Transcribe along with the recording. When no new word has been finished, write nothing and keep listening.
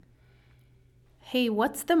Hey,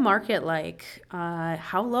 what's the market like?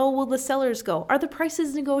 How low will the sellers go? Are the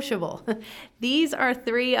prices negotiable? These are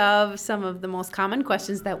three of some of the most common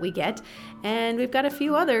questions that we get, and we've got a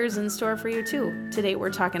few others in store for you too. Today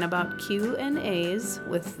we're talking about Q&As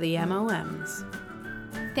with the MOMs.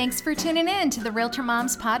 Thanks for tuning in to the Realtor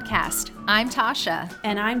Moms podcast. I'm Tasha.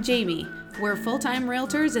 And I'm Jamie. We're full-time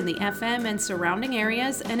realtors in the FM and surrounding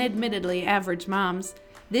areas, and admittedly average moms.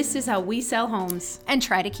 This is how we sell homes. And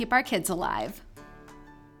try to keep our kids alive.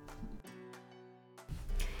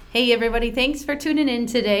 Hey everybody, thanks for tuning in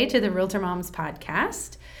today to the Realtor Moms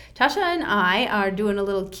podcast. Tasha and I are doing a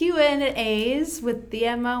little Q&As with the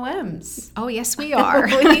MOMs. Oh, yes, we are.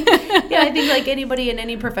 I think like anybody in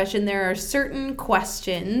any profession, there are certain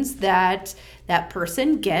questions that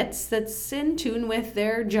person gets that's in tune with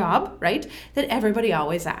their job, right? That everybody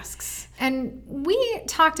always asks. And we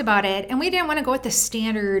talked about it, and we didn't want to go with the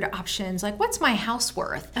standard options, like what's my house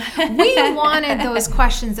worth? We wanted those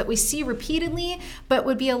questions that we see repeatedly, but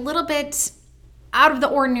would be a little bit out of the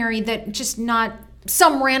ordinary, that just not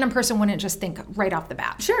some random person wouldn't just think right off the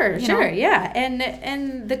bat. Sure, yeah.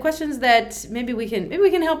 And the questions that maybe we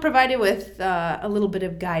can help provide you with a little bit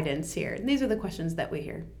of guidance here. These are the questions that we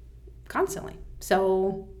hear constantly.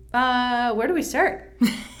 So, where do we start?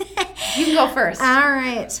 You can go first. All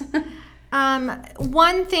right.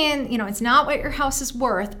 One thing, it's not what your house is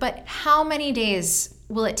worth, but how many days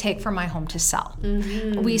will it take for my home to sell?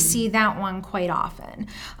 Mm-hmm. We see that one quite often.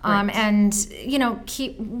 Right. And,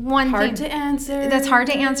 keep one hard thing. To answer. That's hard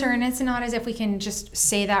to answer, and it's not as if we can just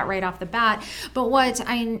say that right off the bat. But what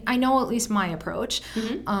I know, at least my approach,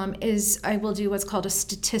 is I will do what's called a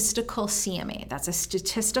statistical CMA. That's a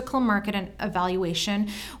statistical market and evaluation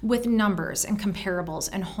with numbers and comparables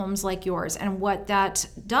and homes like yours. And what that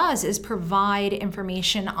does is provide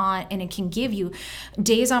information on, and it can give you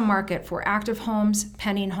days on market for active homes,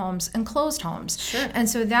 pending homes, and closed homes. Sure. And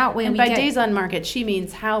so that way, and by days on market, she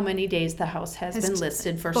means how many days the house has been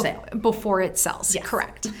listed for sale. Before it sells. Yes.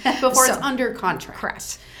 Correct. Before it's under contract.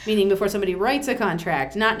 Correct. Meaning before somebody writes a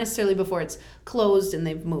contract, not necessarily before it's closed and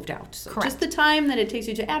they've moved out. So correct. Just the time that it takes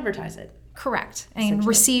you to advertise it. Correct. And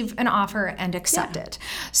receive an offer and accept it.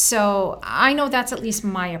 So I know that's at least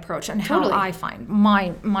my approach and how I find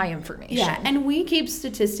my information. Yeah, and we keep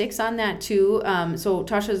statistics on that too. So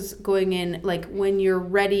Tasha's going in, like when you're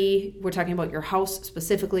ready, we're talking about your house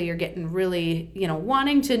specifically, you're getting really,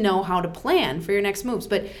 wanting to know how to plan for your next moves.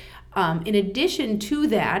 But in addition to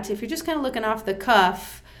that, if you're just kind of looking off the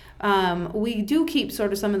cuff, we do keep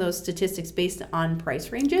sort of some of those statistics based on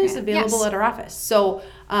price ranges available at our office. So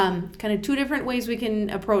kind of two different ways we can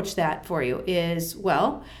approach that for you is,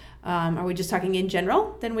 are we just talking in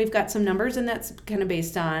general? Then we've got some numbers, and that's kind of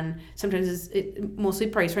based on, sometimes it's mostly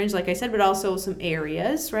price range, like I said, but also some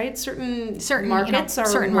areas, right? Certain markets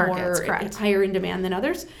are more higher in demand than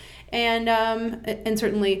others. And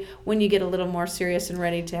certainly when you get a little more serious and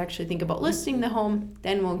ready to actually think about listing the home,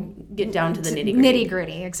 then we'll get down to the nitty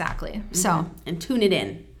gritty. Exactly. Mm-hmm. So, and tune it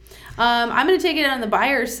in. I'm going to take it on the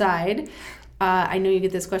buyer's side. I know you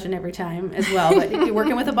get this question every time as well, but if you're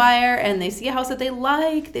working with a buyer and they see a house that they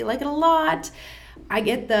like it a lot, I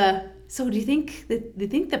get so do you think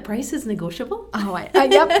the price is negotiable? Oh,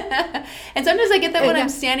 yep. And sometimes I get that when I'm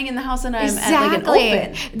standing in the house and I'm at like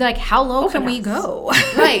an open. Like, how low can we go?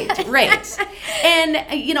 Right. And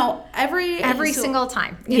every single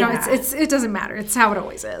time, it doesn't matter. It's how it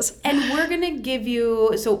always is. And we're gonna give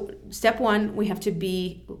you, so step one, we have to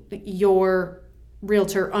be your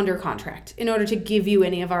realtor under contract in order to give you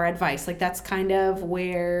any of our advice. Like that's kind of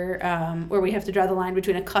where we have to draw the line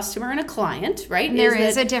between a customer and a client, right? And there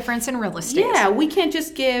is a difference in real estate. Yeah, we can't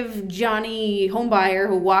just give Johnny homebuyer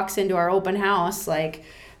who walks into our open house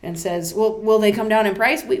and says, well, will they come down in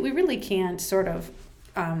price? We really can't sort of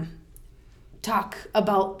talk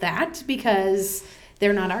about that because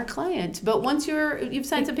they're not our client. But once you've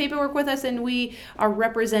signed some paperwork with us and we are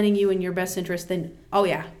representing you in your best interest, then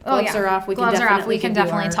gloves are off. We can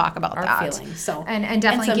definitely talk about our that. Feelings. So and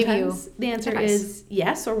definitely give you the answer advice. is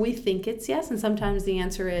yes, or we think it's yes, and sometimes the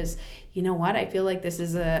answer is, you know what, I feel like this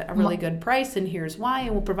is a really good price, and here's why,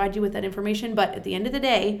 and we'll provide you with that information. But at the end of the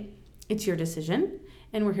day, it's your decision.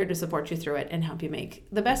 And we're here to support you through it and help you make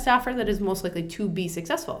the best offer that is most likely to be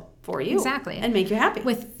successful for you. Exactly. And make you happy.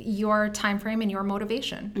 With your time frame and your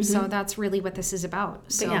motivation. Mm-hmm. So that's really what this is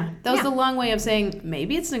about. So that was a long way of saying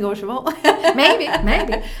maybe it's negotiable. maybe.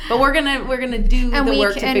 But we're gonna do the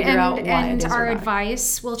work to figure out why it is. And our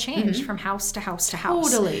advice will change from house to house to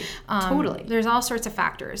house. Totally. There's all sorts of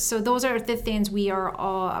factors. So those are the things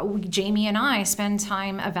Jamie and I spend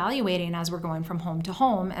time evaluating as we're going from home to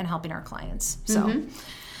home and helping our clients. So,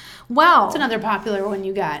 What's another popular one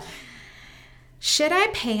you got? Should I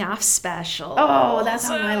pay off specials? Oh, that's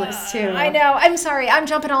on my list too. I know. I'm sorry. I'm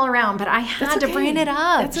jumping all around, but I had to bring it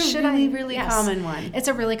up. That's a really common one. It's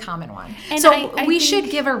a really common one. And so I we think, should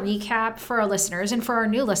give a recap for our listeners and for our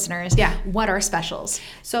new listeners. Yeah. What are specials?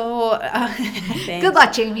 So good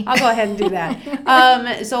luck, Jamie. I'll go ahead and do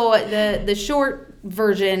that. So the short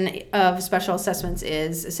version of special assessments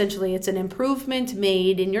is essentially it's an improvement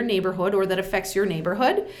made in your neighborhood or that affects your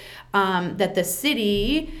neighborhood that the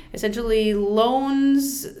city essentially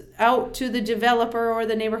loans out to the developer or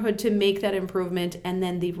the neighborhood to make that improvement, and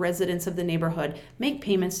then the residents of the neighborhood make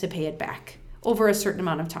payments to pay it back over a certain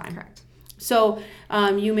amount of time. Correct. So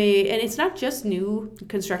you may, and it's not just new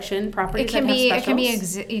construction properties. It can be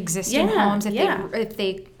existing homes if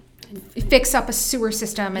they fix up a sewer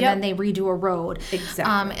system and then they redo a road.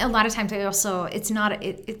 Exactly. A lot of times it's not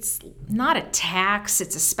a tax,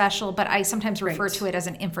 it's a special, but I sometimes refer to it as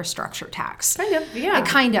an infrastructure tax. Kind of, yeah.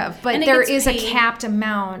 Kind of, but there is a capped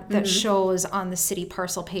amount that shows on the city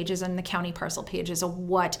parcel pages and the county parcel pages of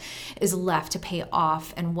what is left to pay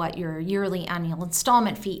off and what your yearly annual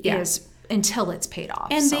installment fee is until it's paid off.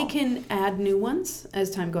 And they can add new ones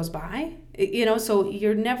as time goes by. So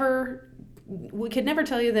we could never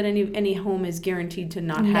tell you that any home is guaranteed to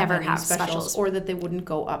not have any specials or that they wouldn't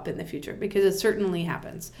go up in the future, because it certainly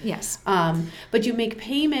happens. Yes. But you make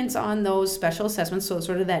payments on those special assessments, so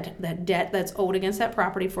sort of that debt that's owed against that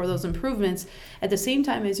property for those improvements at the same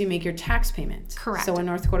time as you make your tax payment. Correct. So in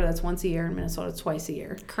North Dakota, that's once a year. In Minnesota, it's twice a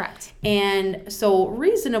year. Correct. And so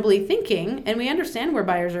reasonably thinking, and we understand where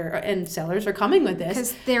buyers and sellers are coming with this.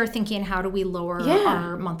 Because they're thinking, how do we lower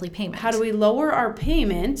our monthly payment? How do we lower our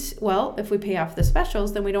payment? Well, if we pay off the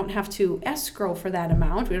specials, then we don't have to escrow for that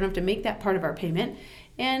amount. We don't have to make that part of our payment,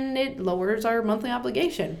 and it lowers our monthly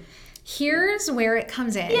obligation. Here's where it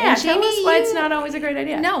comes in. Yeah, tell us why it's not always a great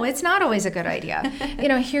idea. No, it's not always a good idea.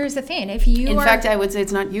 Here's the thing. In fact, I would say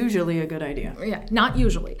it's not usually a good idea. Yeah, not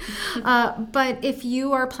usually. But if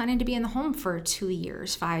you are planning to be in the home for 2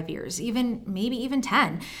 years, 5 years, maybe even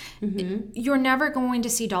 10, you're never going to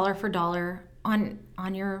see dollar for dollar on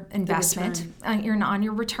your investment, on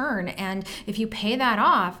your return. And if you pay that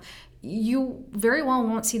off, you very well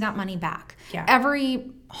won't see that money back. Yeah.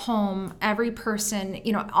 Every home, every person,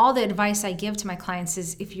 all the advice I give to my clients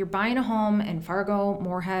is if you're buying a home in Fargo,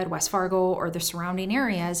 Moorhead, West Fargo, or the surrounding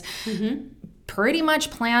areas, pretty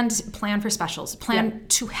much plan for specials. Plan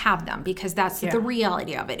to have them, because that's the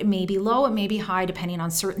reality of it. It may be low, it may be high, depending on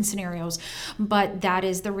certain scenarios, but that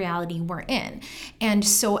is the reality we're in. And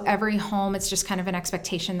so every home, it's just kind of an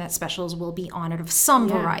expectation that specials will be on it of some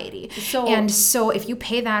variety. So if you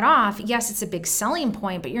pay that off, yes, it's a big selling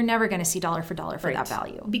point, but you're never going to see dollar for dollar for that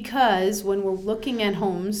value. Because when we're looking at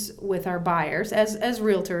homes with our buyers, as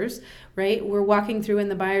realtors, right, we're walking through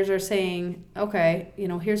and the buyers are saying, okay,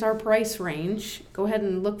 here's our price range. Go ahead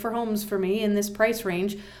and look for homes for me in this price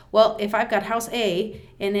range. Well, if I've got house A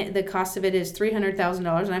and the cost of it is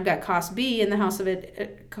 $300,000, and I've got cost B and the house of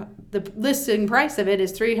it, the listing price of it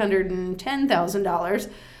is $310,000,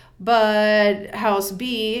 but house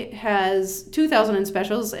B has $2,000 in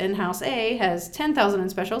specials and house A has $10,000 in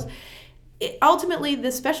specials, ultimately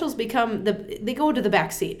the specials they go to the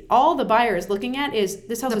back seat. All the buyer is looking at is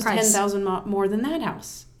this house is $10,000 more than that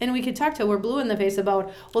house. And we could talk till we're blue in the face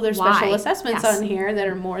about, well, there's special assessments on here that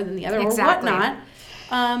are more than the other or whatnot.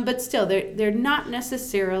 But still, they're not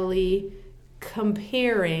necessarily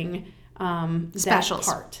comparing specials.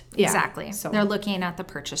 That part. Exactly. So they're looking at the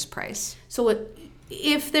purchase price. So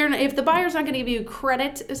if the buyer's not going to give you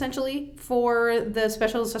credit essentially for the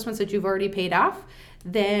special assessments that you've already paid off,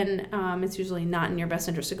 then it's usually not in your best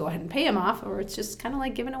interest to go ahead and pay them off, or it's just kind of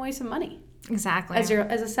like giving away some money. Exactly. As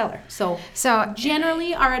a seller. So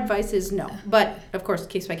generally our advice is no, but of course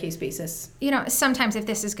case by case basis. Sometimes if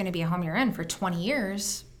this is going to be a home you're in for 20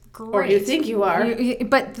 years, great. Or you think you are.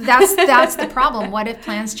 But that's the problem. What if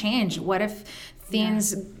plans change? What if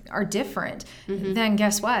things are different? Then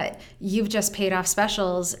guess what? You've just paid off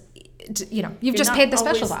specials. You've just paid the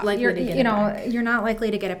specials off. You're not likely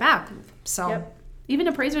to get it back. So even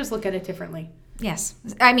appraisers look at it differently. Yes.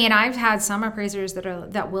 I mean, I've had some appraisers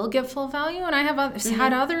that will give full value, and I have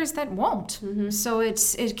had others that won't. So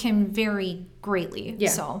it can vary greatly. Yeah.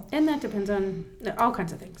 So. And that depends on all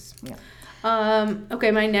kinds of things. Yeah. Okay,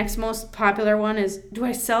 my next most popular one is, do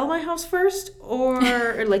I sell my house first or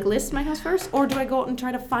list my house first, or do I go out and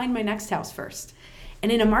try to find my next house first?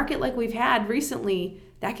 And in a market like we've had recently,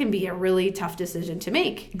 that can be a really tough decision to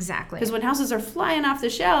make. Exactly. Because when houses are flying off the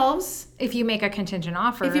shelves, if you make a contingent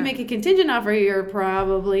offer, you're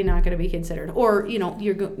probably not going to be considered, or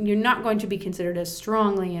you're not going to be considered as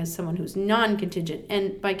strongly as someone who's non-contingent.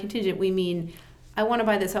 And by contingent, we mean I want to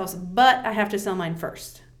buy this house, but I have to sell mine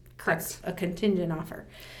first. Correct. That's a contingent offer.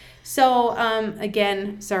 So,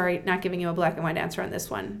 again, sorry, not giving you a black and white answer on this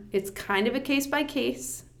one. It's kind of a case by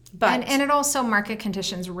case, but and it also market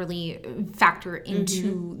conditions really factor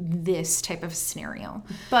into this type of scenario.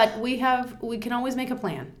 But we can always make a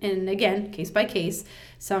plan. And again, case by case,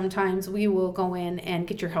 sometimes we will go in and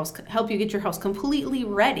help you get your house completely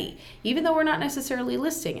ready, even though we're not necessarily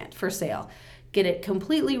listing it for sale. Get it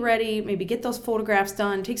completely ready, maybe get those photographs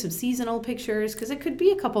done, take some seasonal pictures, because it could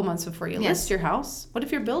be a couple months before you list your house. What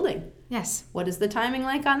if you're building? Yes. What is the timing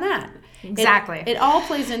like on that? Exactly. It all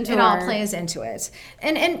plays into it.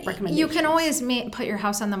 And you can always put your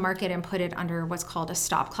house on the market and put it under what's called a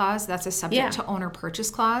stop clause. That's a subject to owner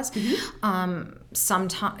purchase clause. Some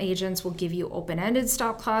agents will give you open-ended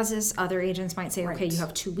stop clauses. Other agents might say, okay, you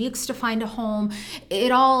have 2 weeks to find a home.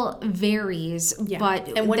 It all varies, but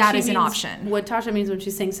that is an option. What Tasha means when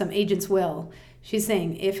she's saying some agents will, she's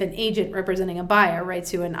saying if an agent representing a buyer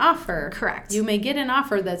writes you an offer, correct, you may get an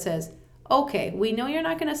offer that says, okay, we know you're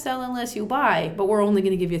not going to sell unless you buy, but we're only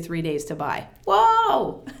going to give you 3 days to buy.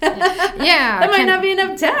 Whoa! Yeah. That might not be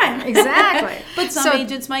enough time. Exactly. But some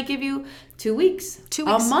agents might give you 2 weeks. 2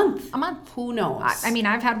 weeks. A month. A month. Who knows? I mean,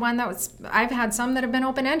 I've had some that have been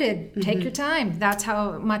open-ended. Take your time. That's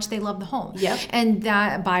how much they love the home. Yep. And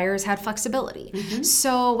that buyers had flexibility.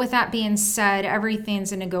 So with that being said,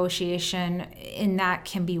 everything's a negotiation and that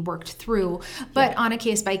can be worked through. But on a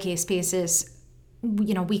case-by-case basis,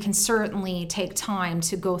 we can certainly take time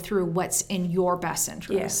to go through what's in your best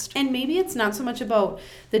interest. And maybe it's not so much about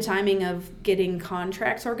the timing of getting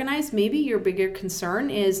contracts organized. Maybe your bigger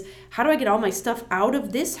concern is, how do I get all my stuff out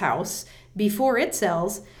of this house before it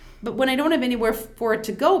sells, but when I don't have anywhere for it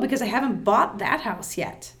to go because I haven't bought that house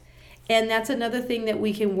yet? And that's another thing that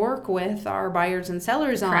we can work with our buyers and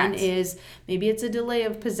sellers on is maybe it's a delay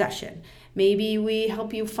of possession. Maybe we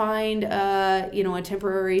help you find a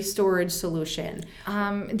temporary storage solution.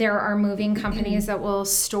 There are moving companies that will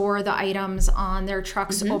store the items on their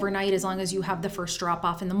trucks overnight as long as you have the first drop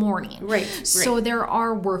off in the morning. Right. So there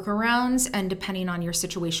are workarounds, and depending on your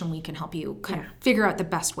situation, we can help you kind of figure out the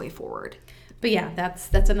best way forward. But yeah,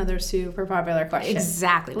 that's another super popular question.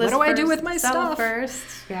 Exactly. What do I do with my stuff? Sell first.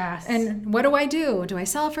 Yes. And what do I do? Do I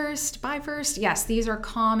sell first? Buy first? Yes, these are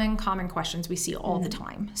common questions we see all the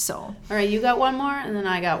time. So. All right, you got one more, and then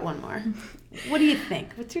I got one more. What do you think?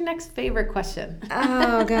 What's your next favorite question?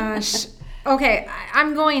 Oh gosh. Okay,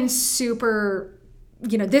 I'm going super.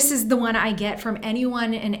 This is the one I get from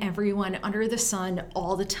anyone and everyone under the sun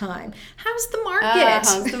all the time. How's the market?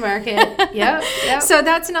 How's the market? Yep. So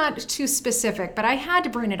that's not too specific, but I had to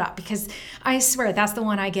bring it up because I swear that's the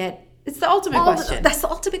one I get. It's the ultimate question. That's the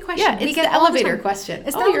ultimate question. Yeah, it's the elevator question.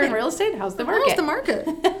 You're in real estate. How's the market? How's the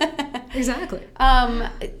market? Exactly.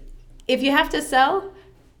 If you have to sell,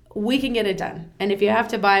 we can get it done. And if you have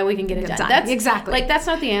to buy, we can get it done. That's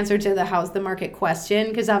not the answer to the how's the market question,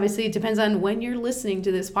 because obviously it depends on when you're listening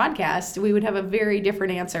to this podcast. We would have a very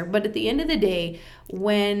different answer. But at the end of the day,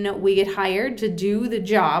 when we get hired to do the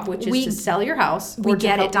job, which is to sell your house, we or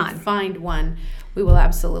get to it done. Find one, we will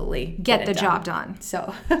absolutely get the job done.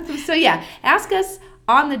 So yeah, ask us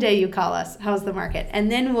on the day you call us, how's the market?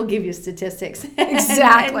 And then we'll give you statistics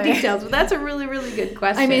exactly and details. But that's a really, really good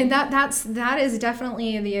question. I mean, that is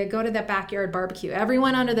definitely the go to the backyard barbecue.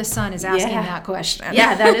 Everyone under the sun is asking that question.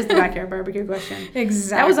 Yeah, that is the backyard barbecue question.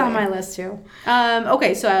 Exactly. That was on my list too.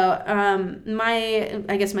 Okay, so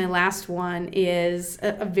my last one is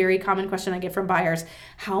a very common question I get from buyers.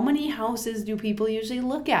 How many houses do people usually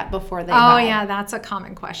look at before they buy? Oh yeah, that's a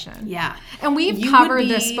common question. Yeah. And we've covered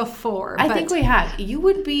this before. I think we have. You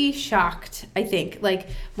would be shocked, I think. Like,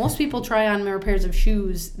 most people try on more pairs of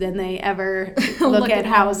shoes than they ever look at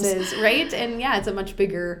houses, right? And yeah, it's a much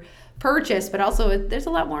bigger purchase, but also there's a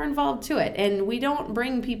lot more involved to it. And we don't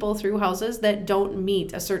bring people through houses that don't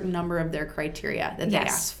meet a certain number of their criteria that they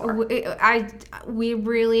ask for. We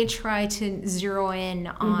really try to zero in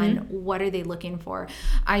on what are they looking for.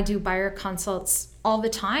 I do buyer consults all the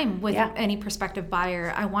time with any prospective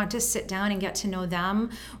buyer. I want to sit down and get to know them,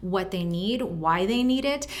 what they need, why they need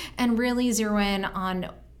it, and really zero in on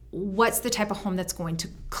what's the type of home that's going to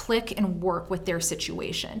click and work with their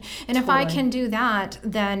situation. And if I can do that,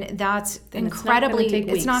 then that's incredibly,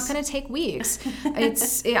 it's not going to take weeks.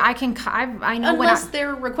 I know unless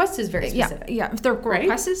their request is very specific. Yeah, if their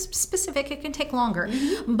request is specific, it can take longer.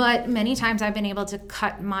 But many times I've been able to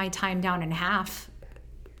cut my time down in half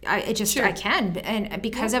I can, and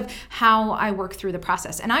because of how I work through the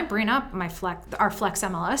process. And I bring up our Flex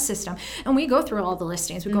MLS system, and we go through all the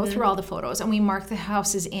listings, we go through all the photos, and we mark the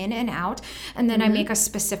houses in and out. And then I make a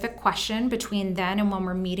specific question between then and when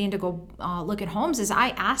we're meeting to go look at homes, is I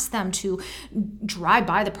ask them to drive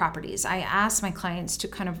by the properties. I ask my clients to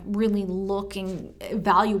kind of really look and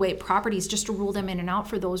evaluate properties just to rule them in and out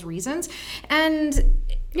for those reasons. And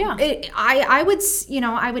I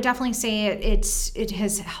would definitely say it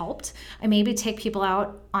has helped. I maybe take people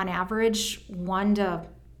out on average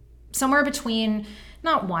somewhere between,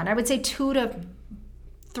 not one, I would say 2 to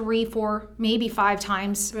 3, 4, maybe 5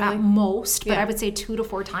 times at most, but I would say 2 to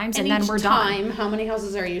 4 times, and then we're done. How many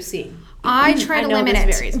houses are you seeing? I try to limit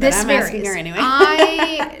it. This varies. Asking her anyway.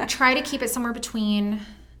 I try to keep it somewhere between,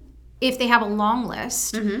 if they have a long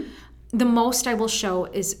list, the most I will show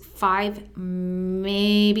is 5,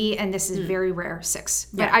 maybe, and this is very rare, 6.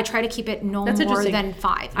 But I try to keep it no more than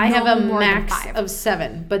 5. I have a max of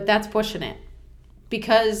 7, but that's pushing it.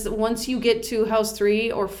 Because once you get to house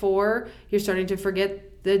 3 or 4, you're starting to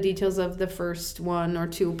forget the details of the first 1 or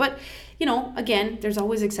 2. But, again, there's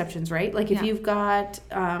always exceptions, right? Like if you've got,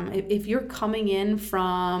 if you're coming in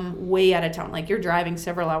from way out of town, like you're driving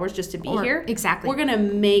several hours just to be here. Exactly. We're going to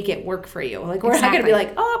make it work for you. Like we're not going to be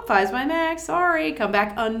like, 5's my max. Sorry. Come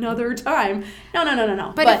back another time.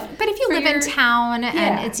 No. But if you live in town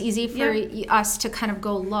and it's easy for us to kind of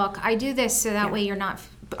go look, I do this so that way you're not...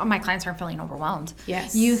 my clients aren't feeling overwhelmed.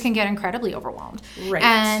 Yes. You can get incredibly overwhelmed. Right.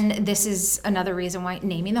 And this is another reason why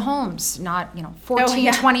naming the homes, not,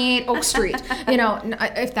 1428 Oak Street.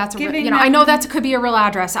 If that's I know that could be a real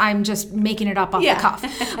address. I'm just making it up off the cuff.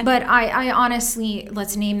 But I honestly,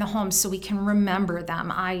 let's name the homes so we can remember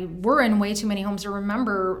them. We're in way too many homes to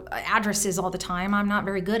remember addresses all the time. I'm not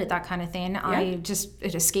very good at that kind of thing. Yeah.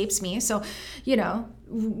 It escapes me. So,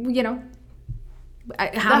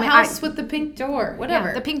 the house with the pink door, whatever.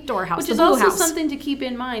 Yeah, the pink door house, which is also something to keep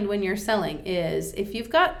in mind when you're selling, is if you've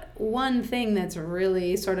got one thing that's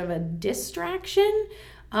really sort of a distraction,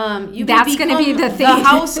 that's going to be the thing, the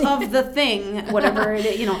house of the thing, whatever it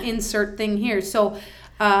is, insert thing here. So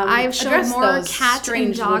I've shown more cat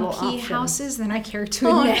and dog key houses than I care to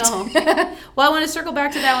admit. No. Well, I want to circle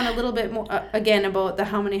back to that one a little bit more again about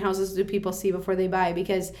how many houses do people see before they buy,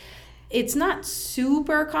 because it's not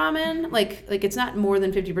super common. Like it's not more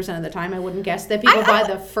than 50% of the time, I wouldn't guess, that people buy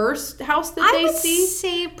the first house that they see. I would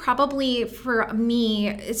say probably for me,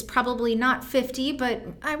 it's probably not 50, but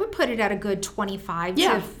I would put it at a good 25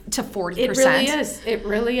 to 40%. It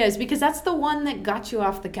really is. Because that's the one that got you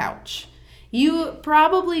off the couch. You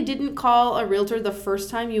probably didn't call a realtor the first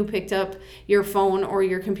time you picked up your phone or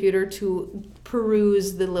your computer to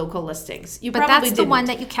peruse the local listings. But that's the one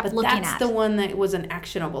that you kept looking at. That's the one that was an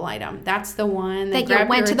actionable item. That's the one that you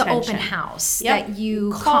went to the open house. That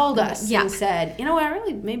you called us and said, I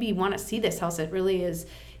really maybe want to see this house. It really has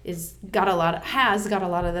got a lot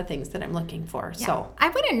of the things that I'm looking for. Yeah. So I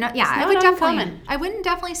wouldn't know. Yeah, I wouldn't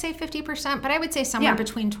definitely say 50%, but I would say somewhere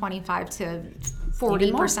between 25 to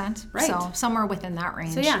 40%. Right. So somewhere within that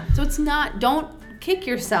range. So it's not, don't kick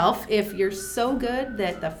yourself if you're so good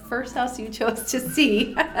that the first house you chose to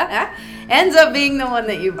see ends up being the one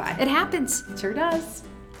that you buy. It happens. It sure does.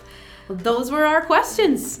 Well, those were our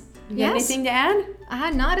questions. You got anything to add?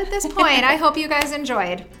 Not at this point. I hope you guys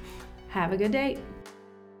enjoyed. Have a good day.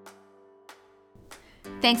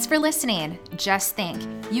 Thanks for listening. Just think,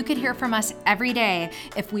 you could hear from us every day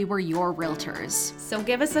if we were your realtors. So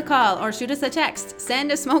give us a call or shoot us a text,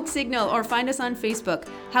 send a smoke signal, or find us on Facebook.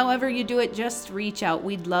 However you do it, just reach out.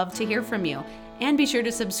 We'd love to hear from you. And be sure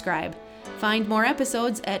to subscribe. Find more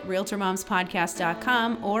episodes at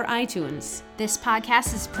RealtorMomsPodcast.com or iTunes. This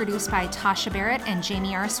podcast is produced by Tasha Barrett and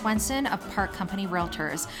Jamie R. Swenson of Park Company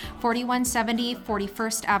Realtors, 4170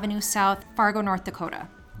 41st Avenue South, Fargo, North Dakota.